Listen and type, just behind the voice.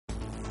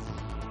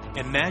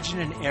Imagine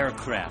an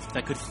aircraft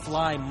that could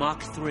fly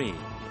Mach 3,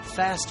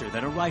 faster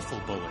than a rifle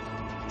bullet,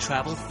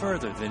 travel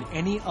further than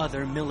any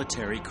other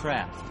military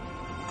craft,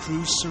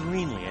 cruise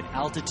serenely at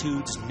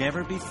altitudes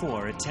never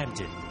before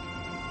attempted.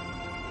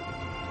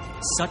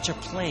 Such a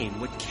plane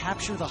would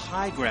capture the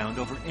high ground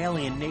over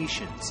alien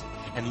nations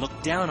and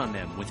look down on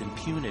them with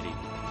impunity.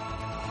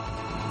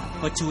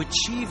 But to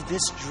achieve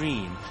this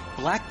dream,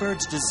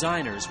 Blackbird's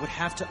designers would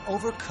have to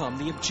overcome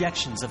the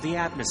objections of the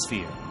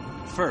atmosphere.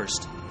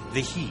 First,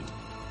 the heat.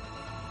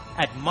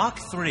 At Mach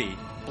 3,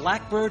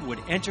 Blackbird would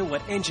enter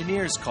what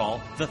engineers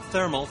call the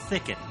thermal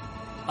thicket,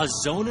 a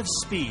zone of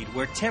speed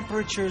where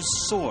temperatures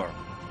soar,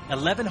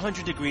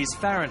 1100 degrees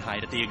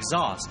Fahrenheit at the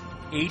exhaust,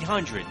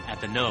 800 at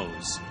the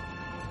nose.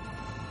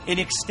 In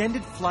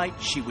extended flight,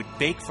 she would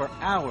bake for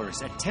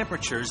hours at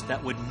temperatures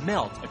that would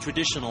melt a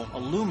traditional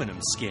aluminum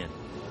skin.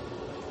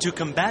 To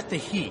combat the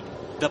heat,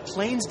 the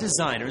plane's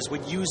designers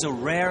would use a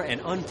rare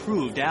and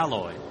unproved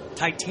alloy,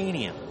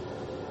 titanium.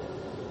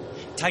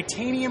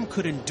 Titanium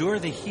could endure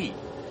the heat,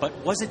 but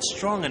was it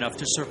strong enough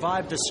to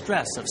survive the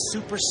stress of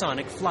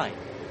supersonic flight?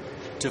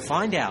 To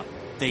find out,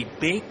 they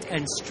baked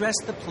and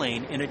stressed the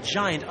plane in a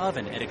giant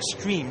oven at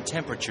extreme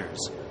temperatures.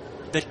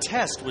 The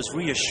test was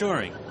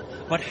reassuring,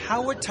 but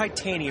how would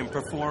titanium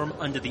perform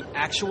under the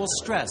actual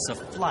stress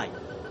of flight?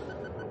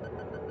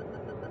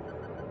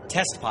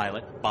 Test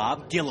pilot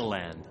Bob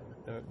Gilliland.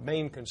 The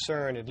main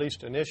concern, at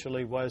least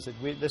initially, was that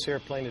this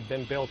airplane had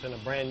been built in a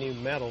brand new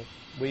metal.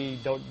 We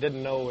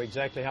didn't know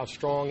exactly how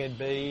strong it'd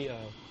be.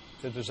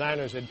 The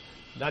designers had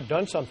not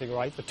done something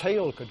right. The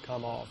tail could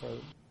come off, or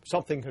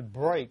something could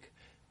break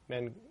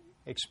and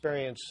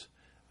experience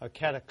a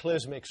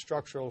cataclysmic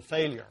structural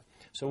failure.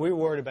 So we were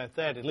worried about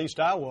that. At least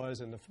I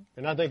was,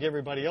 and I think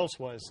everybody else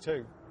was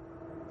too.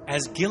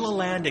 As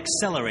Gilliland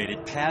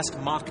accelerated past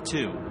Mach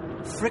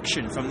 2,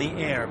 friction from the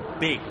air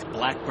baked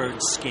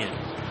Blackbird's skin.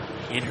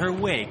 In her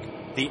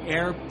wake, the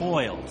air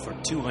boiled for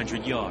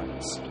 200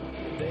 yards.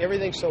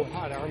 Everything's so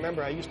hot. I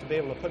remember I used to be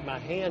able to put my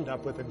hand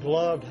up with a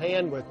gloved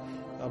hand with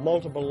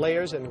multiple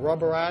layers and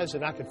rubberized,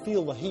 and I could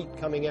feel the heat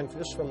coming in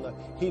just from the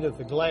heat of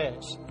the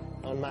glass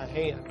on my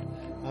hand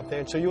up there,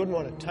 and so you wouldn't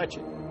want to touch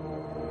it.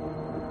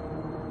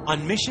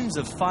 On missions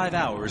of 5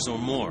 hours or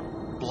more,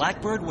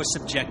 Blackbird was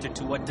subjected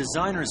to what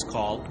designers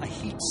call a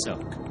heat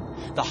soak.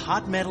 The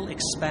hot metal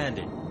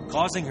expanded,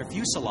 causing her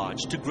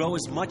fuselage to grow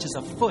as much as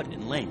a foot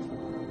in length.